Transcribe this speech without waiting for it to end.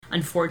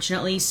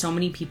Unfortunately, so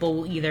many people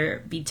will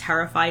either be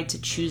terrified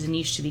to choose a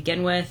niche to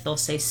begin with, they'll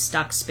say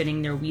stuck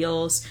spinning their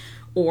wheels,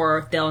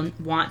 or they'll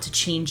want to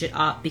change it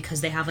up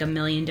because they have like a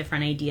million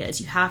different ideas.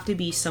 You have to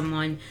be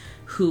someone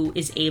who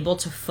is able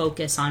to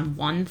focus on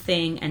one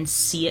thing and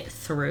see it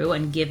through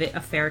and give it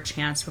a fair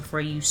chance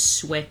before you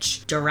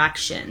switch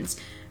directions.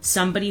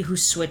 Somebody who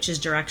switches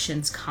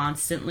directions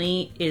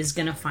constantly is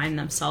going to find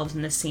themselves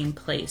in the same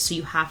place. So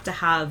you have to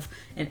have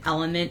an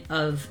element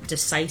of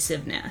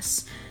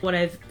decisiveness. What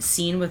I've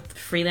seen with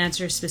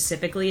freelancers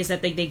specifically is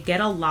that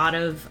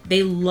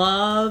they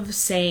love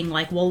saying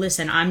like, well,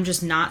 listen, I'm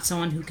just not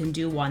someone who can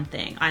do one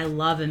thing. I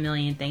love a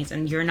million things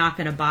and you're not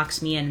going to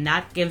box me in. And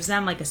that gives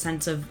them like a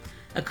sense of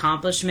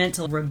accomplishment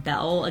to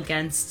rebel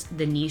against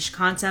the niche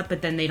concept,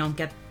 but then they don't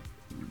get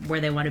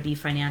where they want to be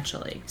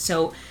financially.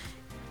 So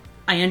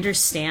I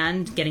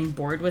understand getting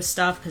bored with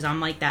stuff because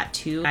I'm like that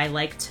too. I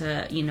like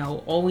to,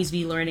 always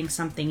be learning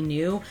something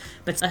new.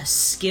 But a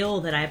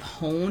skill that I've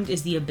honed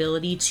is the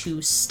ability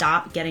to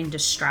stop getting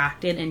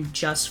distracted and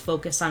just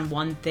focus on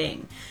one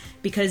thing.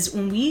 Because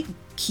when we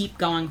keep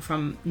going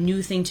from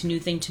new thing to new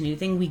thing to new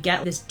thing, we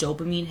get this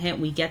dopamine hit.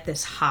 We get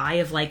this high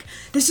of like,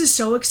 this is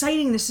so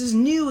exciting. This is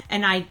new.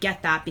 And I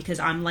get that because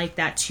I'm like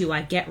that too.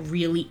 I get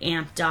really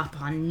amped up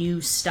on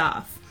new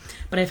stuff.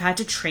 But I've had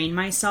to train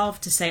myself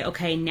to say,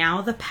 okay,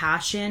 now the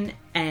passion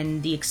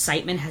and the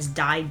excitement has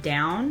died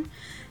down.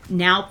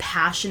 Now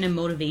passion and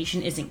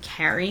motivation isn't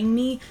carrying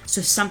me.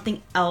 So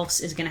something else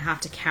is going to have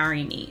to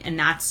carry me. And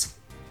that's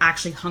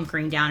actually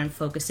hunkering down and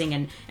focusing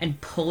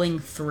and pulling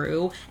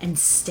through and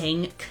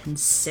staying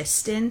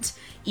consistent,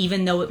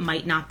 even though it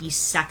might not be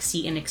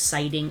sexy and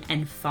exciting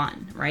and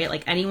fun, right?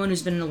 Like anyone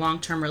who's been in a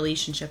long-term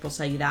relationship will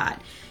tell you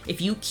that. If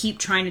you keep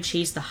trying to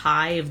chase the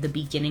high of the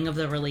beginning of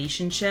the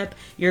relationship,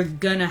 you're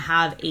gonna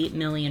have 8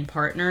 million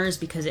partners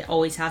because it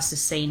always has to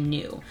say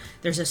new.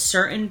 There's a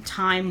certain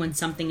time when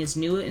something is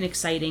new and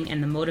exciting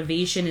and the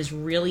motivation is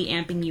really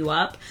amping you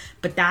up,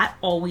 but that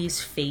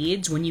always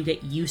fades when you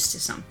get used to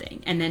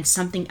something. And then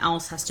something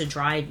else has to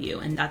drive you,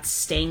 and that's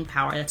staying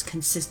power, that's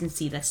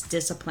consistency, that's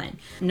discipline.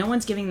 No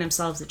one's giving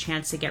themselves a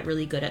chance to get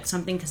really good at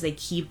something because they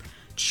keep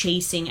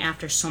chasing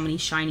after so many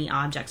shiny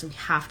objects. We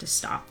have to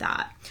stop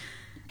that.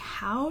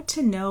 How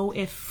to know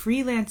if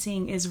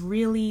freelancing is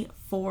really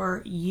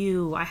for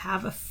you. I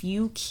have a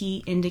few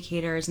key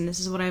indicators, and this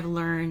is what I've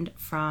learned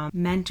from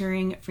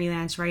mentoring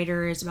freelance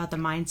writers about the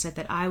mindset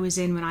that I was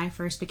in when I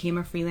first became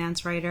a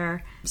freelance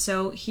writer.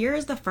 So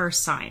here's the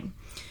first sign.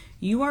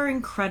 You are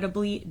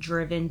incredibly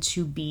driven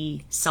to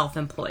be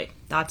self-employed.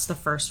 That's the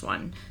first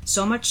one.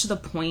 So much to the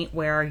point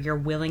where you're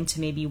willing to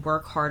maybe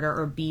work harder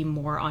or be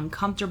more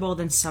uncomfortable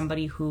than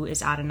somebody who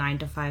is at a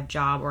 9-to-5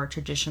 job or a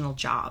traditional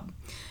job.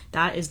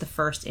 That is the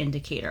first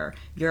indicator.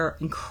 You're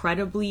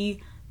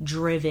incredibly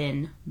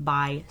driven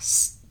by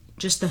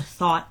just the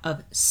thought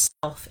of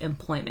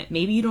self-employment.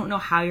 Maybe you don't know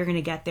how you're going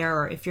to get there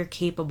or if you're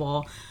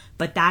capable,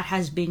 but that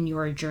has been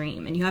your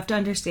dream. And you have to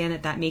understand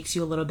that that makes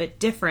you a little bit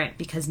different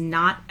because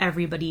not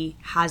everybody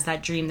has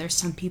that dream. There's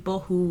some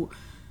people who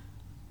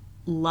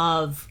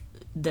love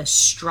the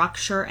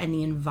structure and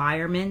the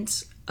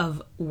environment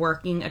of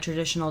working a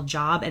traditional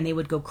job, and they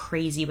would go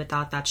crazy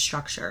without that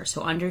structure.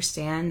 So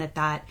understand that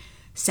that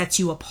sets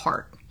you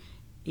apart.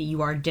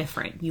 You are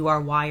different. You are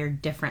wired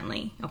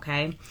differently,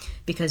 okay?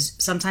 Because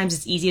sometimes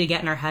it's easy to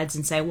get in our heads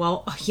and say,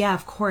 well, yeah,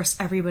 of course,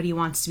 everybody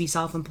wants to be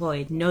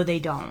self-employed. No, they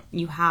don't.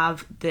 You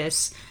have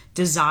this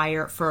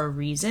desire for a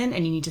reason,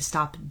 and you need to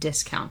stop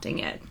discounting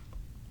it.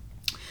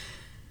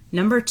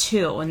 Number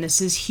 2, and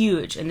this is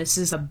huge, and this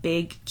is a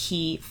big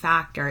key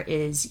factor,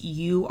 is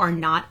you are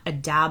not a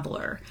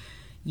dabbler.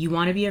 You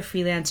want to be a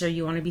freelancer,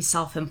 you want to be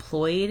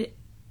self-employed,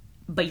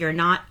 but you're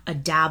not a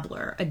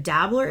dabbler. A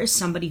dabbler is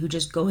somebody who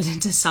just goes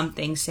into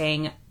something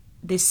saying,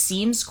 this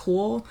seems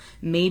cool,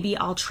 maybe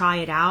I'll try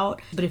it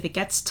out, but if it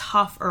gets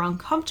tough or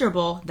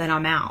uncomfortable, then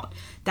I'm out.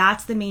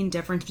 That's the main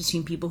difference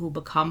between people who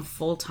become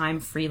full-time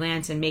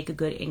freelance and make a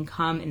good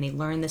income and they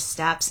learn the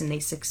steps and they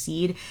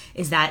succeed,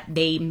 is that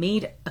they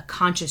made a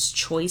conscious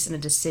choice and a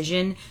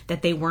decision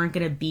that they weren't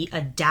going to be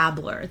a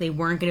dabbler. They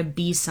weren't going to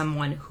be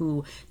someone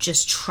who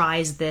just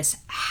tries this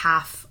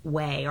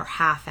halfway or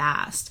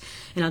half-assed.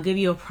 And I'll give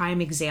you a prime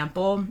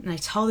example, and I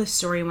tell this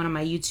story in one of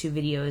my YouTube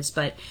videos,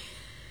 but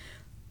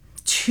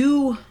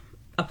 2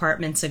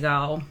 apartments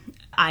ago,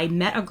 I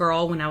met a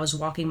girl when I was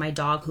walking my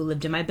dog who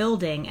lived in my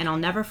building, and I'll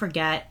never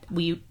forget,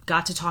 we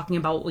got to talking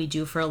about what we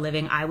do for a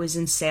living. I was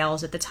in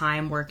sales at the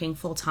time, working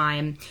full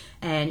time,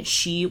 and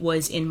she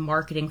was in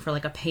marketing for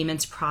like a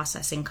payments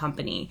processing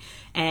company.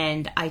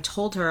 And I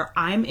told her,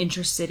 I'm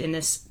interested in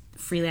this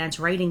freelance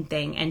writing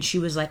thing, and she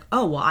was like,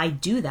 oh, well, I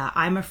do that.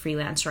 I'm a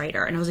freelance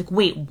writer. And I was like,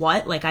 wait,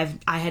 what? Like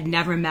I had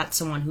never met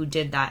someone who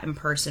did that in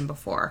person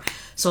before.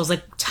 So I was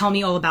like, tell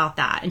me all about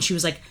that. And she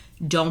was like,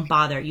 don't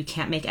bother. You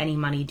can't make any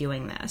money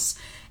doing this.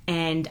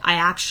 And I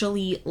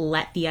actually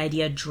let the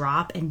idea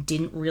drop and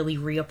didn't really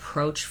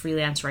reapproach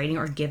freelance writing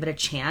or give it a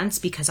chance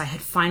because I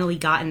had finally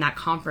gotten that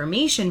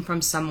confirmation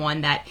from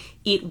someone that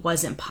it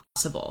wasn't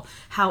possible.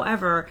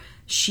 However,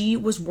 she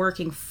was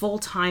working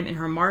full-time in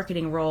her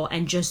marketing role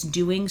and just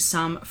doing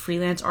some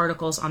freelance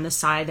articles on the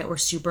side that were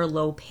super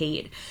low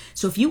paid.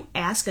 So if you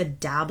ask a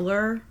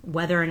dabbler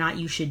whether or not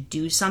you should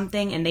do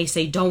something and they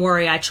say, don't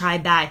worry, I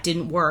tried that, it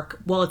didn't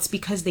work. Well, it's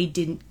because they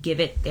didn't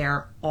give it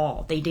their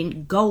all. They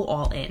didn't go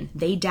all in.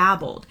 They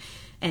dabbled.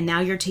 And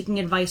now you're taking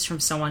advice from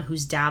someone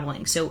who's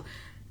dabbling. So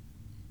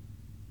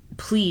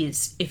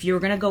please, if you're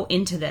going to go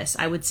into this,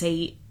 I would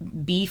say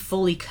be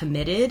fully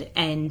committed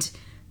and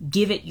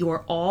give it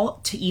your all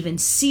to even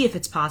see if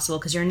it's possible,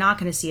 because you're not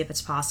going to see if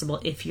it's possible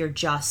if you're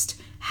just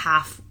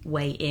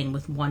halfway in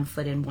with 1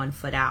 foot in, 1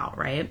 foot out,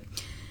 right?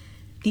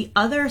 The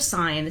other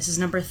sign, this is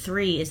number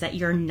 3, is that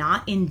you're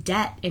not in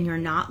debt and you're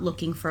not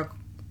looking for a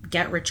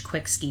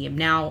get-rich-quick scheme.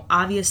 Now,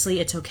 obviously,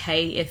 it's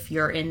okay if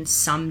you're in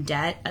some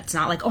debt. It's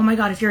not like, oh my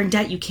God, if you're in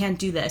debt, you can't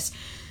do this.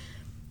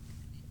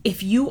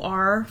 If you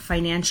are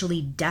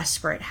financially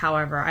desperate,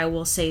 however, I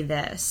will say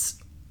this.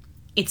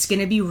 It's going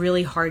to be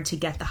really hard to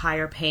get the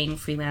higher paying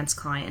freelance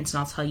clients, and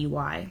I'll tell you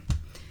why.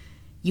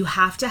 You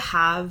have to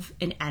have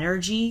an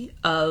energy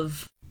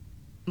of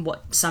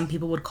what some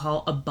people would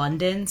call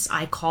abundance.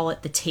 I call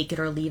it the take it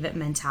or leave it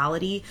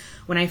mentality.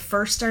 When I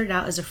first started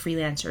out as a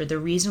freelancer, the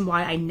reason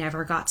why I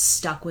never got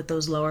stuck with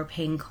those lower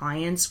paying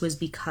clients was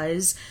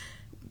because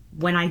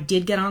when I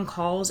did get on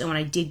calls and when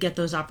I did get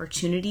those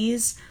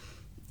opportunities,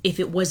 if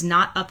it was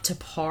not up to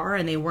par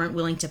and they weren't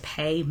willing to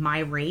pay my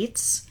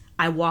rates,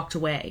 I walked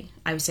away.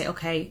 I would say,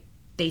 okay,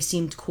 they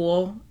seemed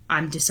cool.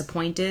 I'm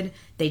disappointed.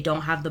 They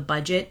don't have the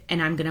budget,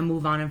 and I'm going to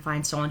move on and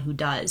find someone who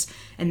does.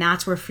 And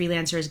that's where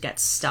freelancers get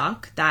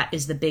stuck. That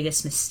is the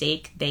biggest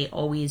mistake they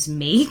always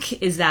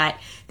make, is that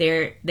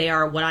they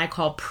are what I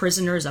call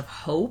prisoners of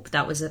hope.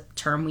 That was a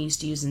term we used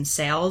to use in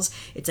sales.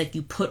 It's like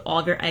you put all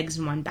of your eggs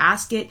in one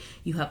basket.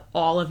 You have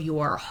all of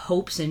your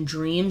hopes and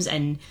dreams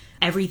and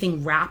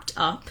everything wrapped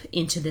up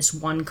into this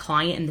one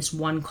client and this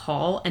one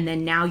call. And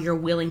then now you're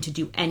willing to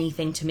do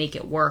anything to make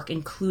it work,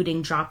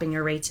 including dropping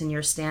your rates and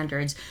your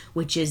standards,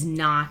 which is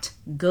not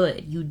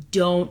good. You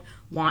don't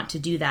want to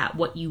do that.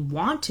 What you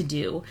want to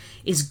do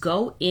is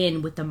go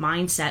in with the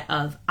mindset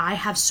of, I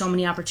have so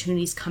many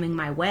opportunities coming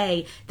my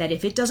way that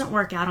if it doesn't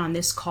work out on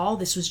this call,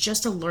 this was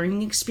just a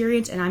learning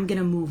experience and I'm going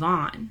to move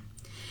on.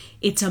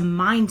 It's a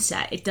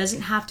mindset. It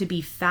doesn't have to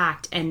be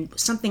fact. And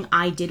something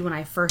I did when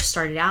I first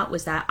started out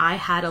was that I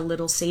had a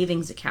little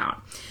savings account.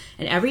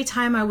 And every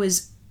time I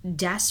was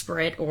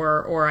desperate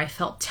or I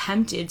felt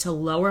tempted to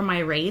lower my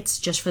rates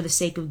just for the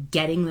sake of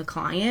getting the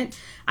client,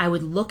 I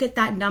would look at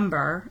that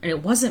number, and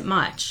it wasn't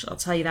much, I'll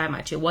tell you that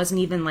much. It wasn't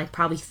even like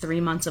probably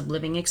 3 months of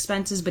living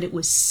expenses, but it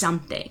was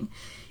something.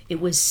 It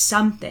was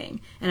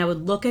something. And I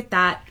would look at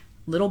that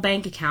little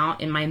bank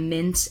account in my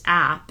Mint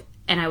app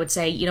and I would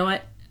say, you know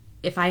what?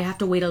 If I have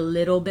to wait a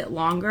little bit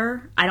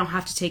longer, I don't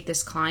have to take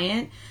this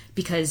client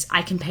because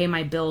I can pay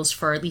my bills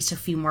for at least a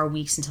few more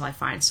weeks until I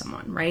find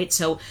someone, right?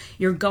 So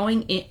you're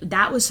going in,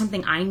 that was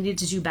something I needed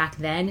to do back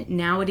then.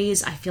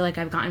 Nowadays, I feel like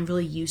I've gotten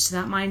really used to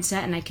that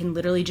mindset and I can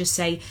literally just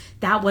say,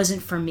 that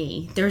wasn't for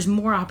me. There's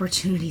more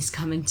opportunities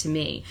coming to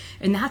me.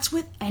 And that's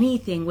with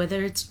anything,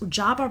 whether it's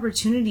job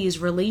opportunities,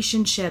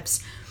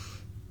 relationships,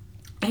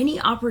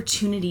 any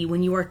opportunity.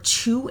 When you are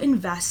too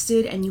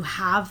invested and you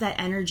have that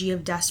energy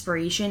of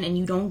desperation and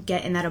you don't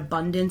get in that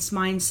abundance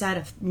mindset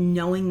of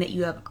knowing that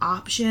you have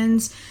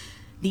options,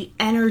 the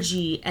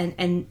energy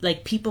and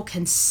like people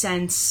can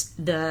sense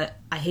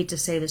I hate to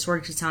say this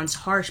word because it sounds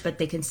harsh, but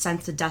they can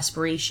sense the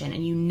desperation,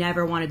 and you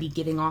never want to be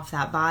giving off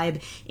that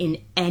vibe in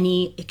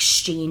any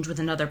exchange with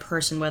another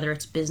person, whether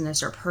it's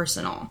business or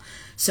personal.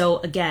 So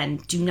again,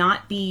 do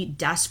not be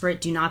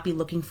desperate. Do not be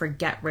looking for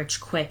get rich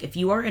quick. If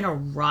you are in a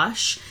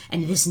rush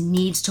and this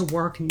needs to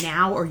work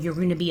now or you're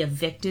going to be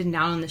evicted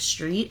now on the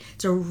street,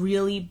 it's a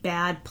really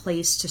bad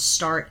place to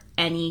start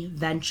any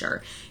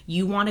venture.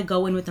 You want to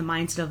go in with the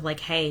mindset of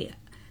like, hey,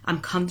 I'm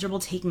comfortable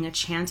taking a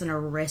chance and a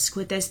risk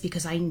with this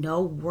because I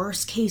know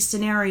worst case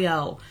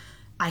scenario,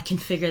 I can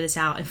figure this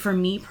out. And for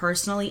me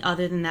personally,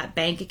 other than that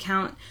bank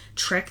account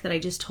trick that I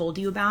just told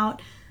you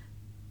about,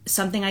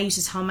 something I used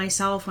to tell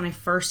myself when I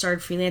first started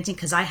freelancing,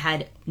 because I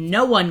had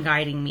no one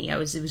guiding me. It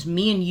was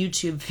me and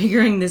YouTube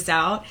figuring this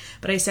out.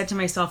 But I said to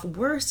myself,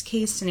 worst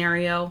case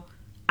scenario,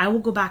 I will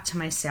go back to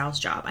my sales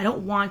job. I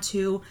don't want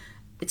to.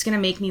 It's going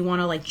to make me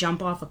want to like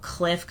jump off a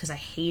cliff because I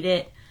hate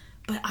it.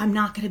 But I'm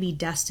not going to be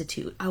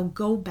destitute. I'll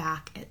go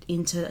back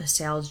into a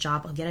sales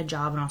job. I'll get a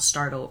job and I'll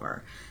start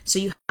over. So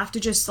you have to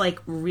just like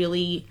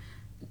really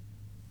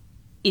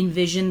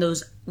envision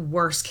those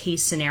worst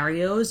case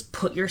scenarios,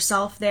 put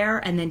yourself there,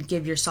 and then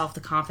give yourself the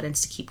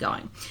confidence to keep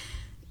going.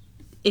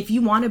 If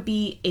you want to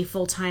be a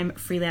full-time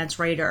freelance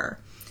writer,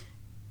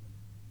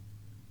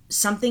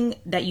 something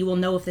that you will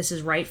know if this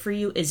is right for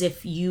you is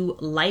if you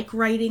like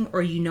writing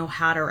or you know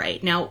how to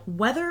write. Now,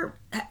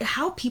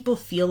 how people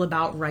feel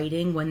about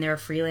writing when they're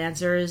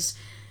freelancers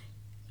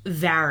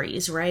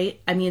varies,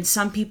 right? I mean,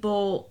 some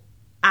people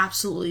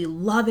absolutely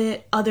love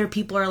it. Other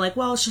people are like,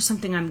 well, it's just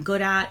something I'm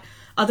good at.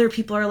 Other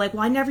people are like,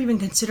 well, I never even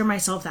consider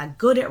myself that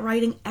good at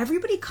writing.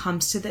 Everybody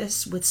comes to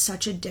this with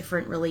such a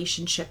different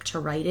relationship to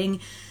writing.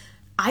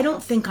 I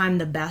don't think I'm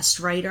the best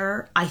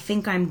writer. I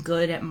think I'm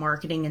good at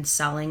marketing and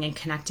selling and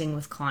connecting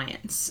with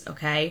clients,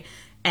 okay?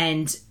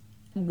 And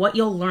what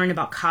you'll learn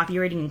about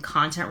copywriting and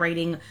content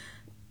writing,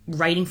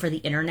 writing for the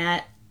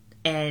internet,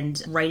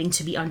 and writing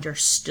to be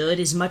understood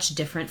is much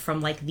different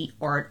from like the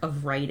art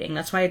of writing.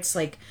 That's why it's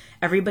like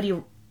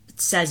everybody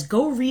says,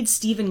 go read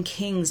Stephen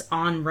King's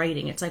On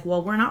Writing. It's like,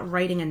 well, we're not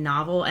writing a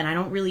novel, and I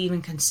don't really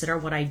even consider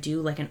what I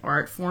do like an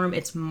art form.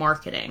 It's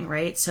marketing,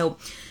 right? So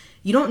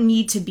you don't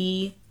need to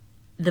be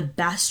the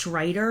best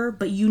writer,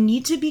 but you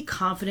need to be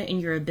confident in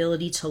your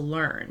ability to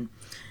learn.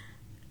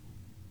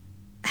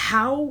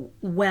 How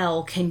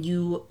well can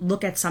you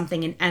look at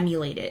something and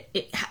emulate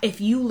it?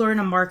 If you learn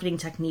a marketing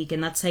technique,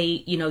 and let's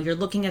say, you're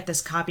looking at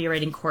this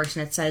copywriting course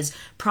and it says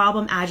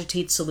problem,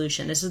 agitate,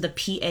 solution. This is the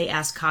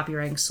PAS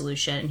copywriting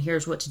solution, and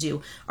here's what to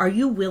do. Are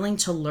you willing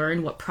to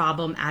learn what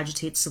problem,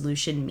 agitate,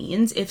 solution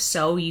means? If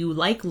so, you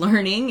like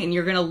learning, and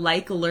you're going to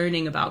like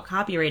learning about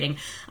copywriting.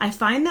 I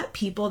find that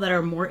people that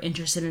are more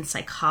interested in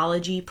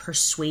psychology,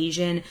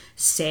 persuasion,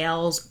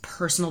 sales,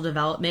 personal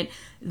development,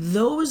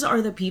 those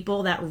are the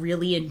people that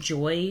really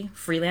enjoy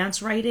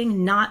freelance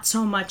writing, not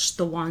so much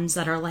the ones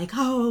that are like,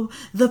 oh,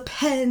 the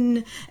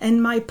pen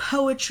and my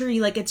poetry.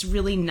 Like, it's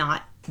really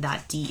not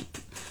that deep.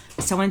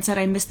 Someone said,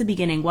 I missed the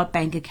beginning. What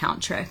bank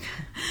account trick?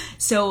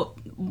 So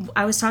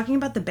I was talking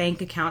about the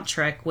bank account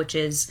trick, which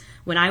is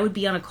when I would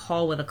be on a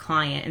call with a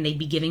client and they'd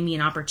be giving me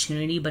an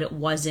opportunity, but it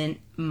wasn't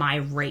my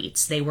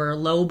rates. They were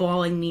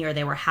lowballing me or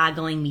they were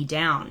haggling me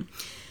down.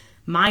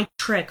 My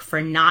trick for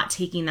not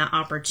taking that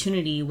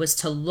opportunity was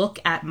to look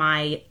at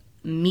my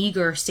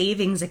meager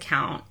savings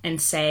account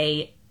and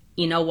say,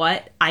 you know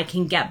what, I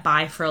can get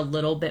by for a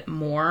little bit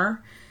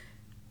more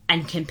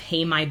and can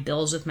pay my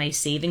bills with my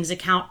savings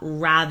account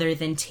rather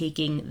than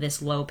taking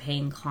this low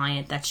paying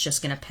client that's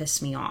just going to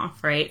piss me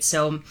off, right?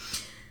 So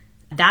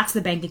that's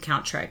the bank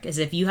account trick, is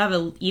if you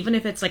have even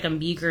if it's like a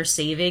meager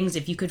savings,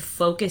 if you could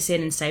focus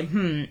in and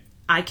say,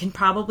 I can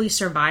probably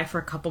survive for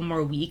a couple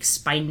more weeks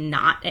by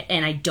not,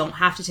 and I don't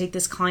have to take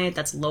this client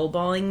that's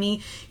lowballing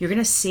me, you're going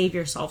to save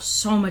yourself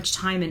so much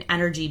time and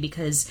energy,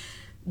 because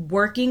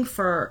working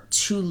for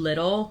too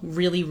little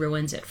really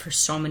ruins it for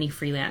so many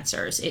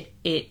freelancers.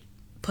 It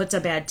puts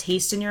a bad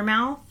taste in your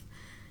mouth,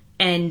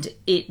 and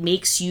it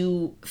makes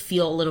you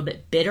feel a little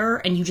bit bitter,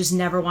 and you just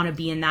never want to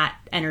be in that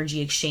energy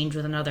exchange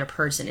with another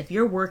person. If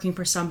you're working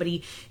for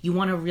somebody, you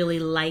want to really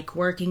like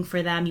working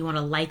for them. You want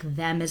to like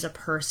them as a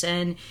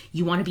person.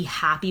 You want to be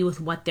happy with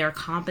what they're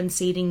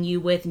compensating you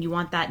with, and you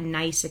want that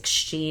nice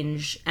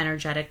exchange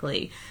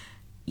energetically.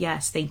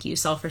 Yes, thank you.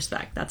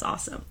 Self-respect. That's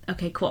awesome.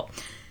 Okay, cool.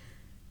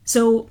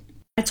 So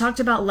I talked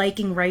about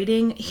liking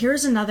writing.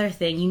 Here's another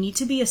thing. You need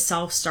to be a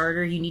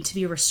self-starter. You need to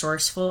be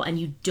resourceful,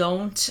 and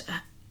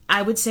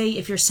I would say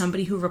if you're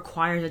somebody who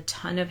requires a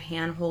ton of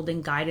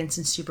hand-holding, guidance,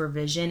 and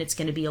supervision, it's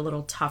going to be a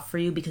little tough for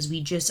you, because we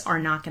just are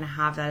not going to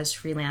have that as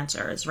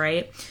freelancers,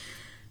 right?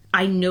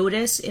 I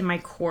notice in my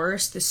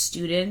course, the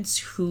students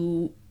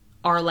who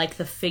are like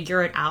the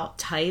figure it out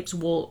types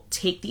will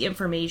take the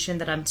information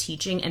that I'm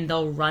teaching and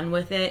they'll run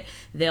with it.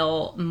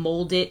 They'll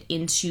mold it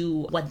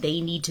into what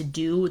they need to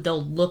do.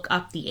 They'll look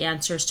up the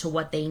answers to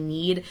what they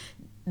need.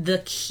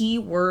 The key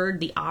word,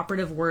 the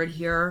operative word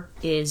here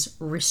is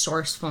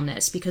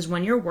resourcefulness, because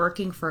when you're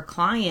working for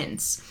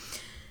clients,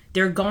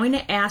 they're going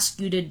to ask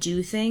you to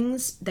do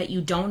things that you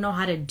don't know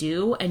how to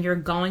do, and you're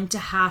going to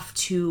have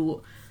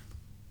to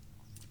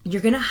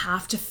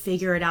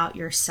figure it out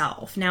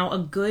yourself. Now, a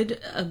good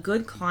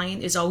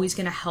client is always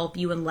going to help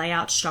you and lay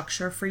out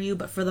structure for you,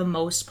 but for the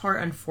most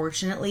part,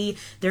 unfortunately,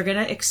 they're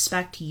going to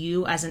expect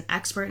you as an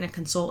expert and a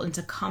consultant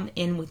to come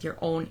in with your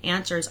own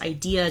answers,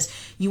 ideas.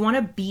 You want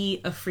to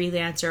be a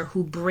freelancer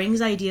who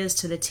brings ideas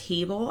to the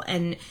table,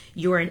 and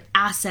you're an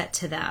asset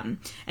to them.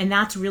 And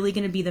that's really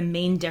going to be the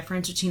main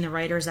difference between the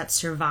writers that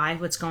survive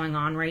what's going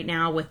on right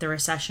now with the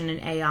recession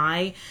and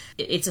AI.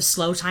 It's a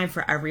slow time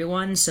for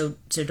everyone, so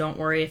don't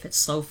worry if it's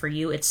slow for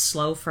you. It's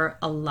slow for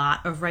a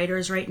lot of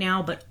writers right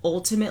now, but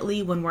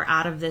ultimately when we're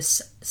out of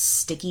this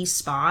sticky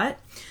spot,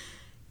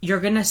 you're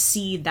going to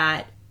see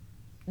that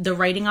the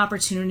writing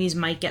opportunities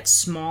might get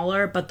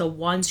smaller, but the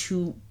ones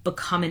who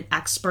become an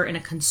expert and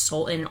a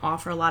consultant and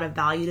offer a lot of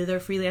value to their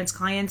freelance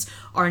clients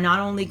are not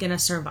only going to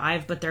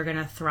survive, but they're going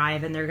to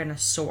thrive and they're going to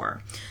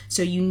soar.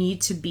 So you need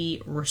to be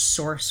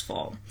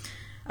resourceful.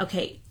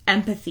 Okay,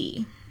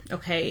 empathy.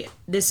 Okay,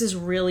 this is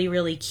really,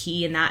 really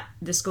key, and that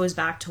this goes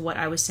back to what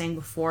I was saying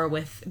before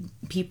with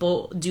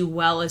people do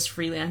well as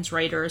freelance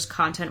writers,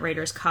 content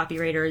writers,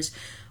 copywriters,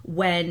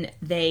 when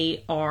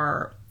they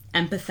are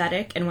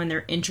empathetic and when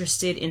they're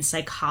interested in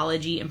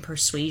psychology and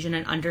persuasion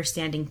and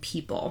understanding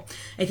people.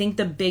 I think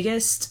the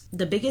biggest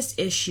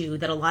issue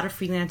that a lot of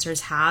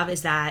freelancers have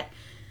is that,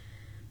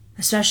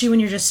 especially when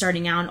you're just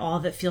starting out and all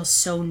of it feels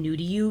so new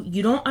to you,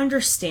 you don't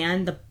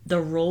understand the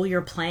role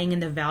you're playing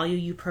and the value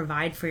you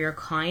provide for your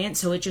client.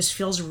 So it just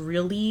feels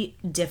really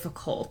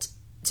difficult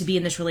to be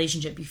in this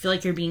relationship. You feel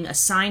like you're being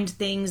assigned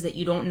things that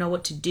you don't know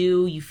what to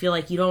do. You feel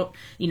like you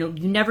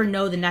never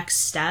know the next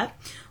step.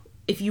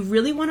 If you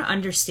really want to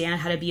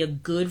understand how to be a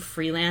good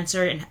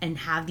freelancer and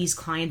have these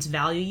clients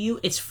value you,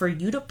 it's for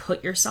you to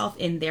put yourself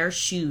in their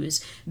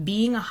shoes,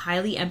 being a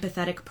highly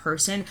empathetic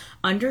person,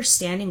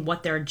 understanding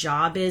what their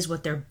job is,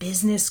 what their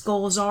business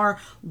goals are,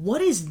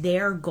 what is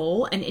their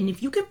goal. And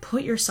if you can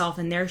put yourself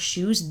in their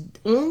shoes,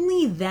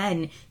 only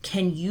then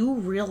can you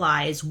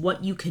realize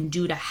what you can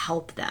do to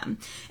help them.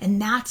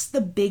 And that's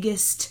the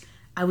biggest,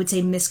 I would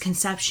say,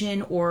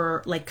 misconception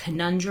or like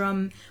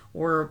conundrum,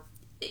 or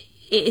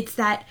it's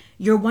that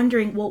you're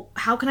wondering, well,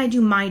 how can I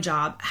do my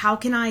job? How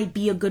can I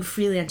be a good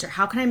freelancer?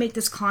 How can I make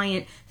this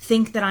client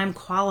think that I'm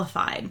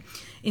qualified?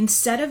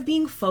 Instead of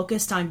being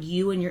focused on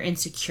you and your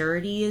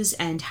insecurities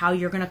and how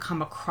you're going to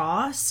come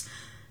across,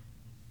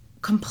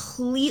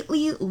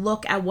 completely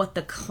look at what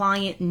the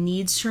client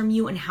needs from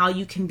you and how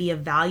you can be of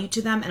value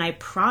to them. And I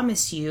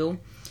promise you,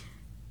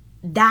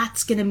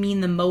 that's going to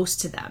mean the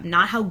most to them.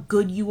 Not how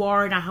good you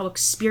are, not how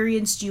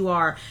experienced you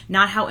are,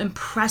 not how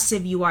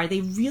impressive you are. They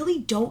really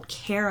don't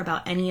care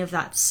about any of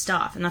that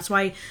stuff. And that's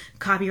why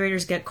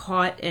copywriters get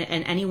caught,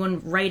 and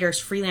anyone,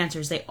 writers,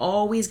 freelancers, they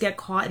always get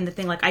caught in the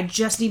thing like, I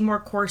just need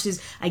more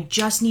courses. I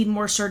just need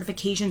more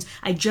certifications.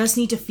 I just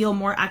need to feel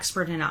more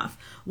expert enough.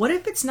 What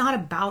if it's not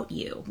about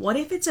you? What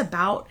if it's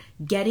about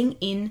getting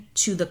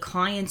into the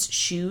client's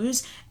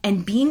shoes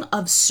and being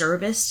of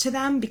service to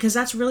them? Because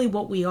that's really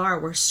what we are.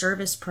 We're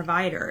service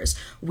providers.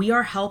 We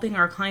are helping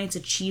our clients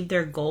achieve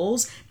their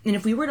goals. And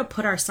if we were to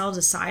put ourselves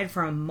aside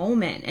for a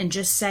moment and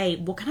just say,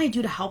 what can I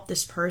do to help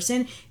this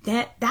person?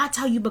 That's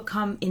how you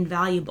become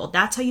invaluable.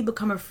 That's how you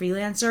become a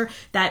freelancer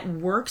that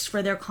works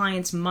for their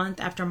clients month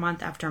after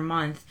month after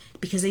month,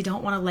 because they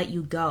don't want to let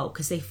you go,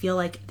 because they feel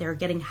like they're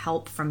getting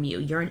help from you.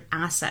 You're an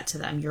asset to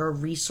them. You're a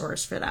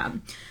resource for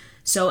them.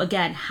 So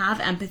again,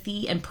 have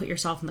empathy and put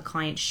yourself in the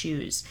client's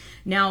shoes.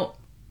 Now,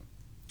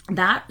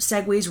 that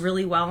segues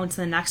really well into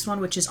the next one,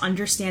 which is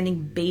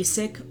understanding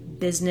basic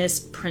business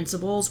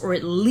principles, or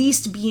at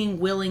least being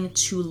willing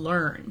to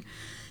learn.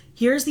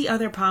 Here's the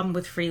other problem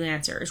with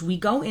freelancers. We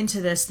go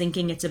into this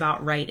thinking it's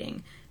about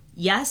writing.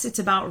 Yes, it's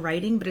about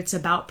writing, but it's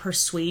about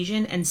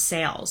persuasion and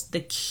sales.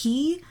 The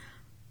key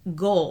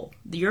goal,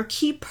 your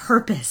key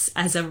purpose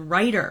as a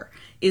writer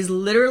is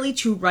literally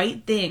to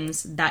write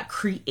things that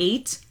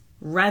create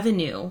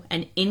revenue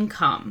and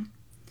income,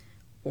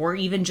 or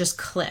even just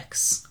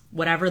clicks,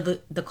 whatever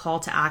the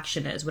call to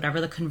action is, whatever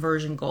the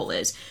conversion goal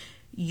is.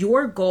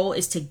 Your goal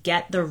is to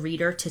get the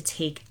reader to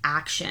take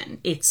action.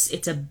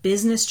 It's a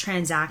business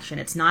transaction.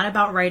 It's not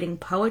about writing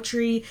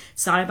poetry.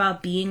 It's not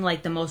about being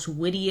like the most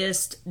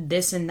wittiest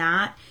this and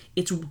that.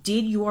 It's,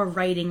 did your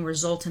writing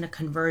result in a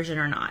conversion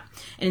or not?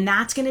 And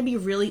that's going to be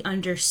really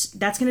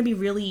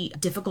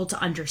difficult to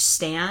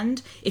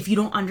understand if you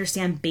don't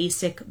understand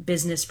basic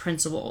business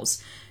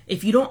principles.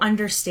 If you don't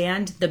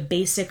understand the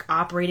basic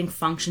operating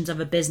functions of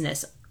a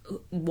business,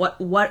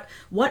 what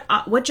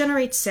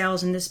generates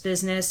sales in this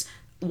business?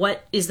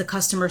 What is the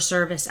customer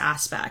service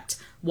aspect?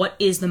 What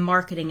is the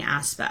marketing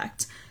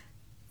aspect?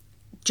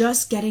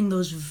 Just getting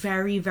those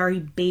very, very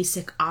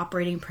basic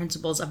operating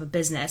principles of a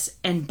business.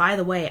 And by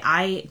the way,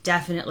 I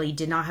definitely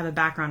did not have a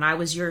background. I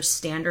was your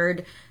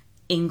standard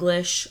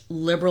English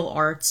liberal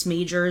arts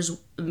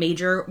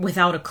major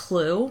without a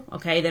clue.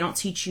 Okay, they don't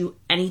teach you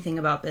anything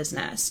about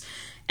business.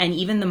 And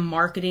even the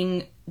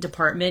marketing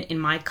department in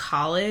my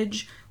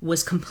college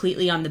was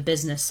completely on the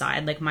business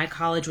side. Like, my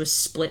college was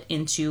split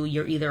into,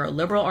 you're either a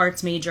liberal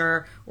arts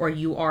major or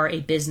you are a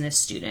business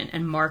student.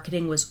 And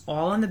marketing was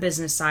all on the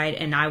business side,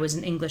 and I was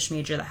an English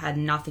major that had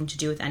nothing to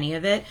do with any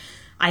of it.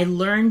 I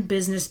learned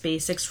business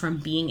basics from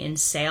being in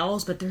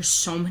sales, but there's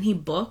so many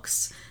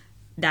books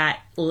that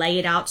lay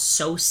it out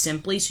so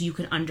simply so you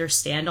can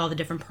understand all the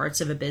different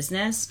parts of a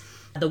business.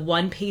 The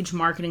one-page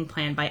marketing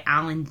plan by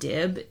Alan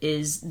Dibb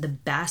is the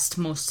best,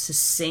 most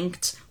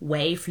succinct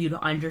way for you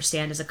to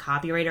understand as a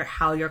copywriter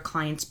how your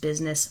client's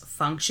business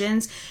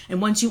functions.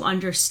 And once you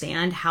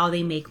understand how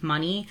they make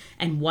money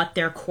and what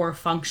their core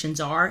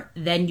functions are,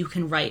 then you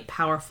can write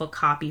powerful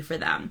copy for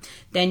them.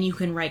 Then you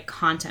can write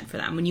content for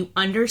them. When you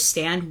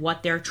understand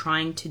what they're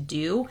trying to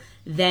do,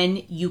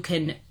 then you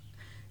can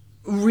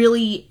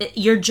really,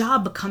 your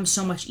job becomes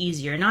so much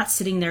easier. You're not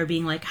sitting there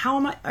being like,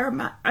 am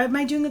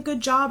I doing a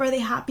good job? Are they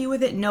happy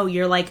with it? No,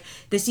 you're like,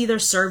 this either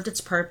served its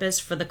purpose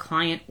for the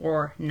client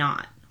or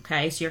not.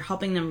 Okay, so you're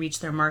helping them reach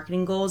their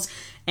marketing goals,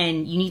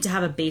 and you need to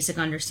have a basic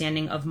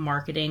understanding of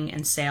marketing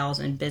and sales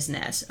and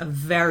business. A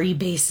very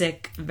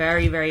basic,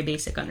 very, very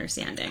basic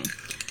understanding.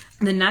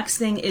 The next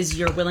thing is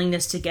your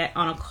willingness to get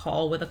on a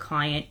call with a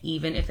client,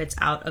 even if it's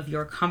out of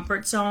your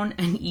comfort zone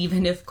and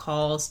even if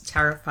calls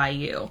terrify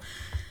you.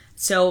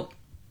 So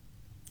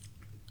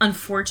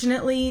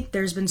unfortunately,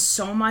 there's been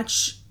so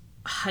much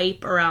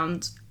hype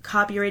around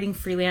copywriting,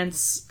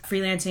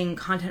 freelancing,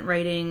 content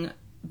writing,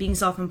 being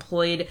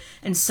self-employed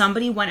and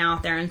somebody went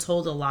out there and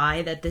told a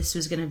lie that this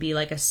was going to be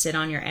like a sit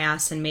on your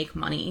ass and make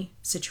money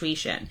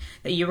situation,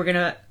 that you were going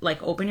to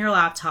like open your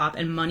laptop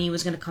and money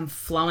was going to come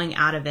flowing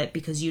out of it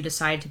because you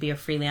decided to be a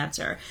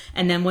freelancer.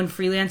 And then when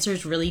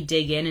freelancers really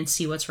dig in and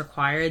see what's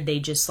required, they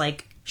just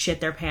like shit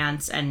their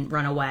pants and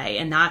run away.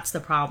 And that's the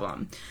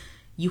problem.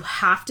 You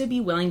have to be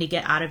willing to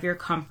get out of your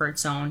comfort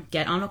zone,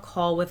 get on a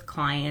call with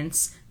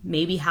clients,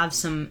 maybe have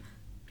some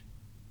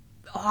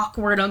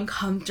awkward,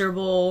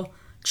 uncomfortable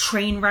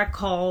train wreck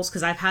calls,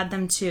 because I've had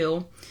them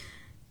too,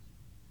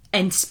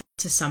 and speak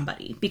to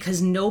somebody,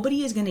 because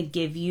nobody is going to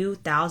give you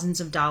thousands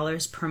of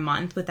dollars per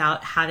month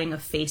without having a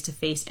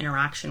face-to-face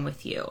interaction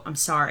with you. I'm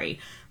sorry.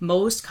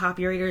 Most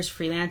copywriters,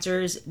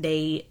 freelancers,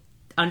 they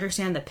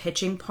understand the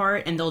pitching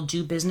part and they'll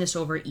do business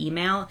over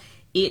email.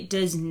 It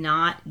does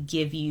not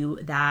give you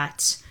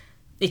that.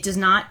 It does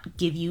not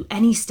give you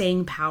any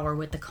staying power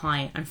with the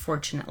client,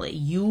 unfortunately.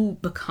 You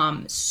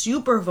become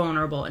super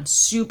vulnerable and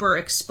super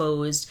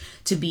exposed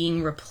to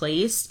being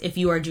replaced if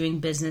you are doing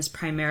business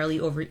primarily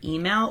over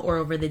email or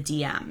over the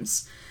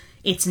DMs.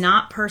 It's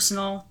not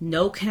personal.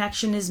 No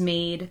connection is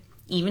made.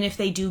 Even if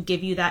they do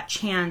give you that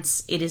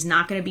chance, it is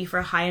not going to be for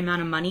a high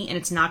amount of money and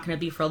it's not going to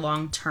be for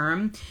long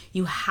term.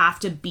 You have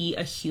to be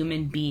a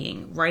human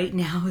being right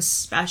now,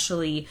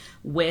 especially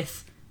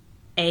with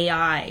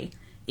AI.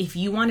 If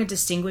you want to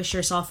distinguish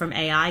yourself from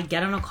AI,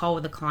 get on a call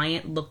with a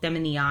client, look them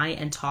in the eye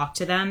and talk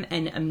to them,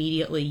 and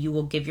immediately you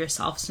will give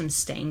yourself some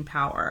staying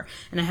power.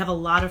 And I have a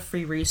lot of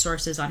free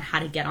resources on how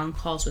to get on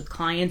calls with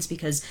clients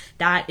because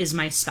that is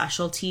my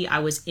specialty. I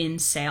was in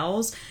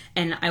sales,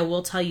 and I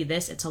will tell you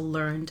this, it's a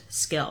learned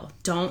skill.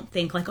 Don't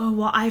think like, oh,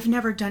 well, I've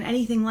never done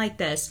anything like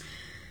this.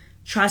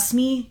 Trust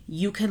me,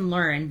 you can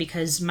learn,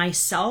 because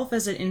myself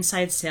as an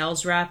inside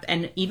sales rep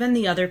and even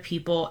the other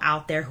people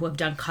out there who have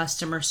done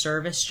customer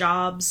service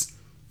jobs,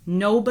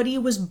 nobody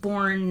was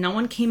born, no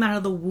one came out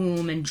of the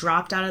womb and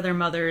dropped out of their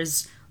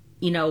mother's,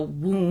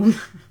 womb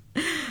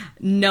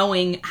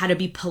knowing how to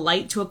be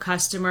polite to a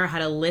customer, how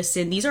to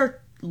listen. These are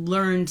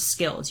learned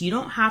skills. You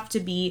don't have to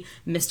be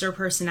Mr.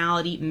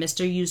 Personality,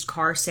 Mr. Used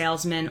Car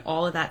Salesman,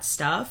 all of that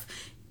stuff.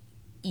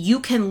 You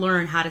can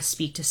learn how to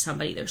speak to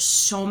somebody. There's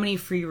so many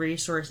free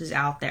resources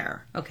out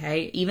there,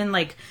 okay? Even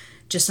like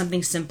just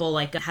something simple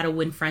like How to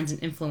Win Friends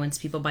and Influence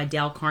People by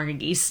Dale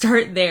Carnegie.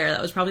 Start there.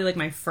 That was probably like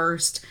my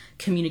first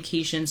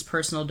communications,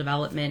 personal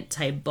development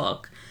type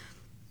book.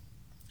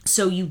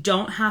 So you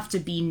don't have to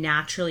be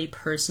naturally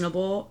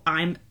personable.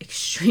 I'm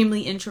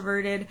extremely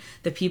introverted.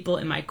 The people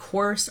in my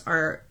course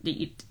are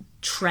the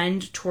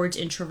trend towards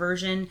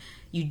introversion.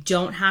 You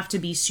don't have to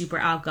be super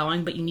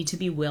outgoing, but you need to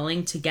be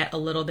willing to get a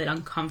little bit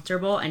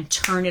uncomfortable and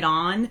turn it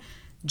on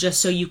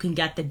just so you can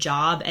get the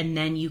job, and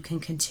then you can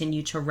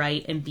continue to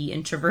write and be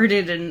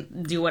introverted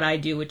and do what I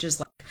do, which is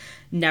like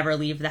never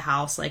leave the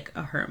house like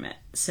a hermit.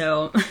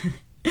 So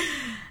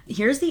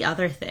here's the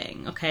other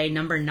thing, okay?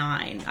 Number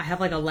 9. I have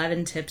like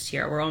 11 tips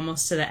here. We're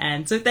almost to the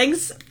end. So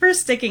thanks for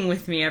sticking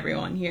with me,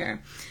 everyone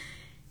here.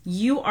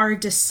 You are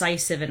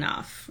decisive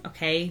enough,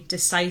 okay?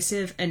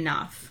 Decisive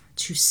enough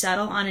to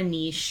settle on a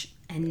niche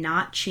and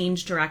not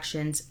change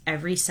directions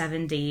every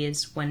 7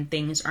 days when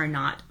things are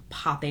not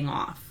popping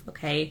off,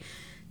 okay?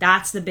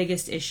 That's the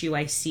biggest issue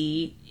I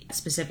see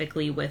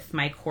specifically with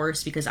my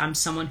course, because I'm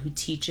someone who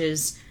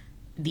teaches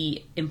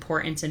the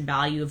importance and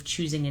value of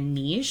choosing a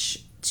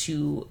niche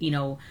to,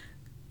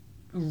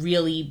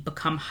 really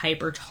become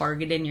hyper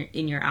targeted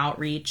in your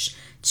outreach,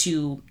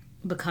 to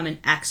become an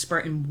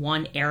expert in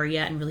one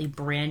area and really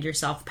brand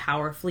yourself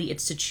powerfully.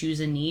 It's to choose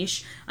a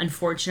niche.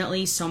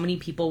 Unfortunately, so many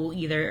people will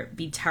either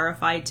be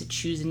terrified to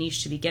choose a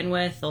niche to begin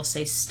with, they'll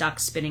say stuck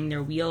spinning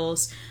their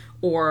wheels,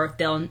 or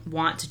they'll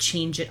want to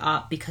change it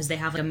up because they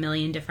have like a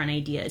million different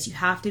ideas. You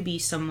have to be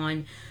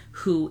someone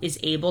who is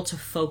able to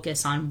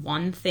focus on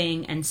one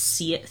thing and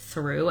see it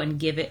through and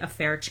give it a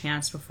fair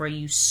chance before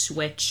you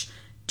switch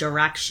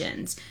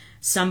directions.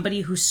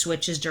 Somebody who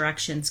switches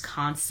directions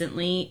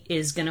constantly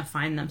is going to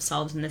find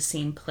themselves in the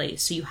same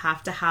place. So you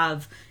have to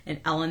have an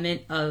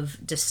element of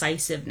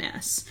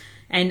decisiveness.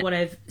 And what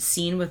I've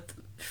seen with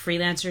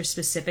freelancers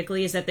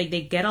specifically is that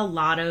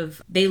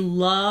they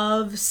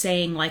love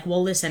saying like,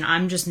 well, listen,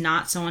 I'm just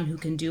not someone who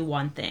can do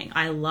one thing.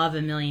 I love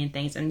a million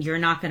things and you're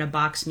not going to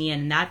box me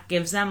in. And that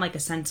gives them like a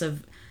sense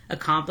of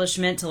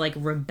accomplishment to like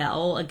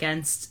rebel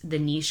against the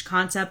niche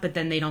concept, but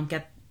then they don't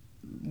get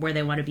where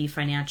they want to be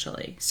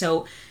financially.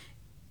 So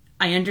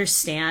I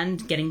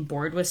understand getting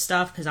bored with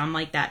stuff because I'm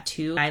like that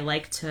too. I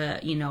like to,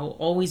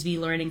 always be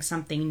learning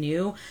something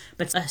new.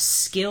 But a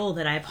skill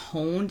that I've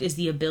honed is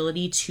the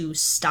ability to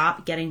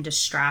stop getting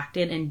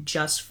distracted and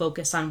just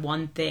focus on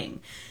one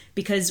thing.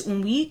 Because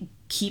when we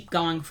keep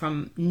going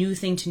from new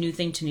thing to new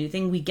thing to new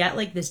thing, we get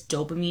like this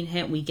dopamine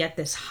hit. We get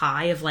this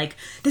high of like,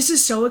 this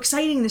is so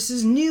exciting. This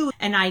is new.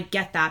 And I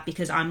get that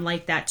because I'm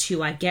like that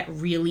too. I get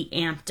really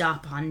amped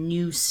up on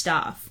new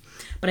stuff.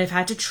 But I've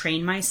had to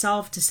train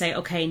myself to say,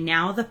 okay,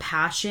 now the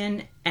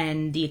passion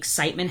and the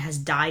excitement has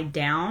died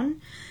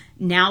down.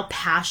 Now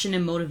passion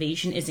and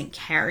motivation isn't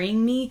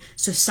carrying me.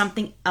 So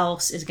something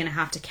else is going to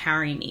have to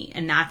carry me.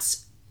 And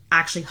that's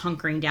actually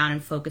hunkering down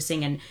and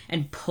focusing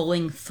and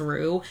pulling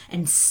through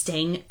and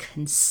staying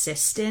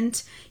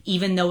consistent,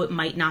 even though it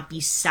might not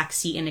be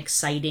sexy and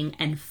exciting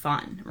and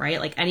fun, right?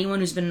 Like anyone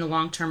who's been in a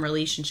long-term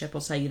relationship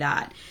will tell you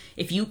that.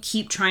 If you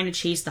keep trying to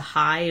chase the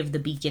high of the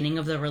beginning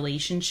of the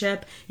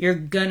relationship, you're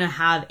gonna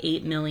have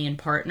 8 million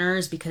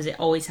partners because it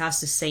always has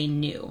to say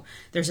new.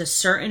 There's a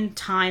certain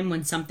time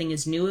when something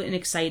is new and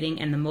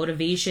exciting and the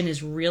motivation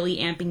is really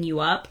amping you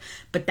up,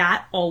 but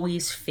that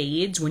always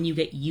fades when you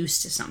get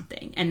used to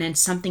something. And then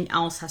something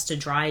else has to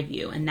drive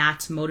you, and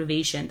that's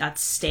motivation,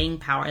 that's staying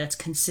power, that's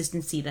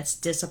consistency, that's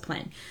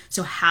discipline.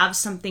 So have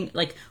something,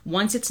 like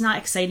once it's not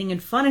exciting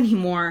and fun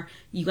anymore,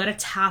 you got to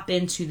tap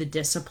into the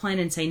discipline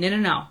and say,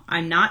 no,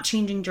 I'm not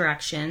changing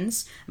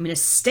directions. I'm going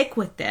to stick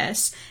with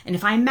this. And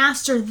if I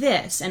master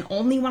this, and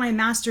only when I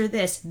master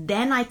this,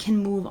 then I can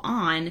move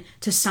on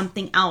to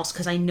something else,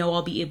 because I know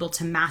I'll be able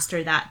to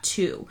master that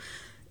too.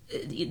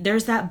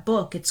 There's that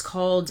book. It's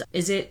called,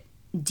 is it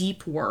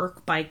Deep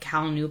Work by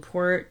Cal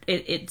Newport?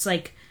 It's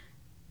like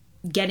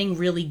getting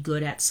really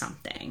good at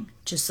something.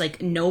 Just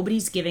like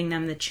nobody's giving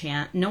them the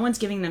chance. No one's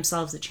giving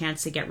themselves the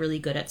chance to get really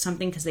good at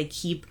something because they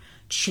keep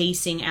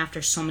chasing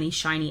after so many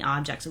shiny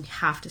objects. We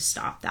have to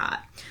stop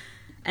that.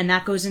 And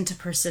that goes into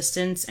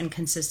persistence and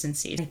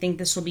consistency. I think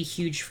this will be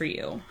huge for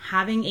you.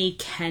 Having a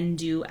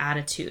can-do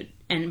attitude.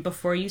 And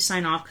before you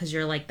sign off, because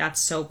you're like,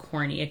 that's so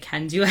corny, a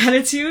can-do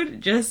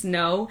attitude, just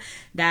know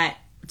that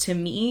to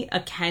me, a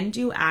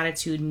can-do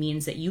attitude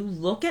means that you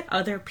look at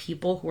other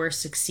people who are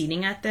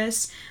succeeding at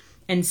this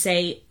and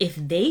say, if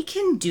they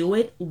can do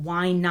it,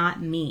 why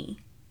not me?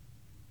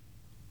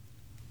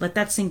 Let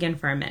that sink in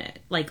for a minute.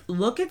 Like,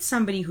 look at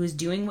somebody who's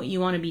doing what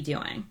you want to be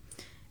doing.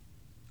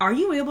 Are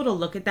you able to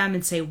look at them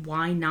and say,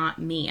 why not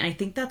me? And I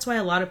think that's why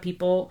a lot of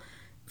people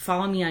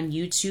follow me on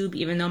YouTube,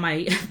 even though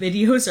my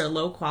videos are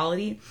low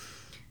quality,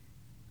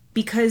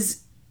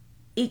 because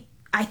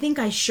I think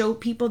I show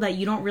people that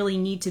you don't really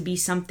need to be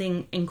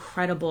something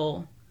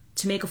incredible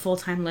to make a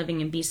full-time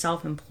living and be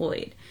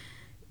self-employed.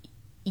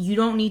 You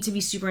don't need to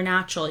be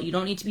supernatural. You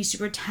don't need to be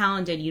super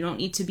talented. You don't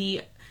need to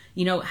be,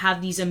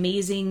 have these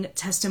amazing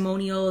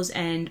testimonials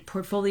and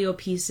portfolio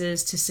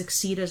pieces to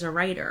succeed as a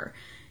writer.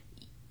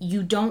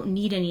 You don't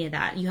need any of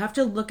that. You have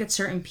to look at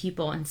certain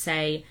people and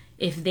say,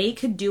 if they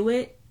could do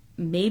it,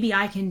 maybe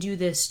I can do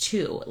this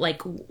too.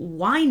 Like,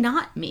 why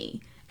not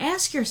me?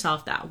 Ask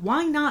yourself that.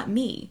 Why not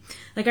me?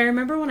 Like, I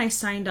remember when I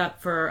signed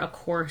up for a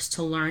course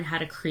to learn how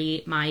to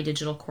create my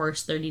digital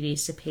course, 30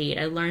 Days to Paid,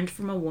 I learned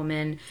from a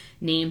woman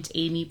named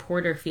Amy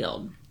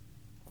Porterfield.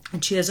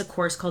 And she has a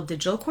course called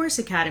Digital Course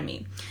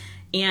Academy.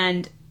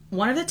 And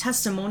one of the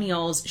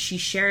testimonials she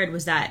shared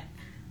was that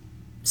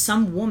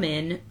some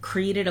woman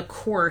created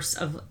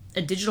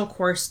a digital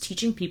course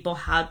teaching people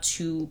how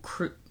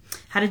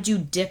to do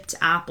dipped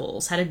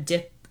apples, how to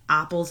dip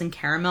apples in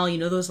caramel.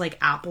 Those like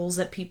apples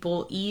that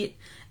people eat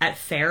at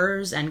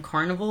fairs and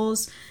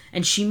carnivals.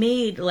 And she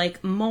made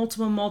like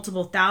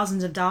multiple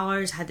thousands of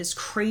dollars, had this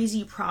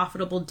crazy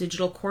profitable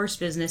digital course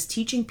business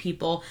teaching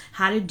people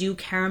how to do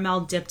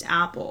caramel dipped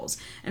apples.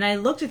 And I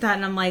looked at that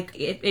and I'm like,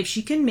 if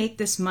she can make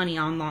this money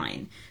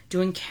online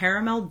doing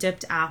caramel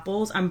dipped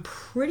apples, I'm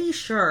pretty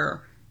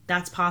sure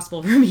that's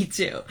possible for me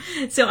too.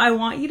 So I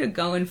want you to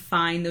go and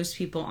find those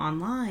people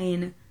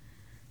online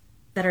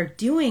that are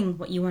doing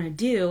what you want to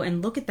do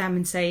and look at them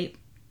and say,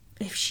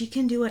 if she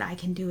can do it, I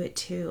can do it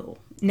too.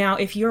 Now,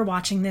 if you're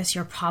watching this,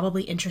 you're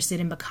probably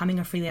interested in becoming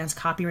a freelance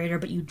copywriter,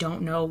 but you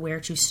don't know where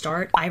to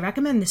start. I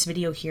recommend this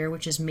video here,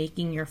 which is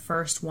making your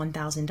first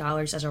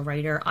 $1,000 as a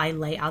writer. I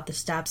lay out the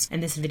steps,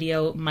 and this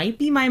video might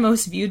be my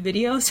most viewed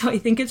video, so I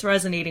think it's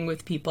resonating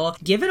with people.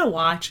 Give it a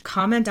watch,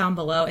 comment down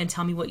below, and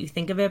tell me what you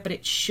think of it, but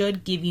it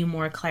should give you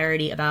more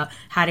clarity about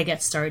how to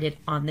get started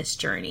on this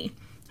journey.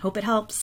 Hope it helps.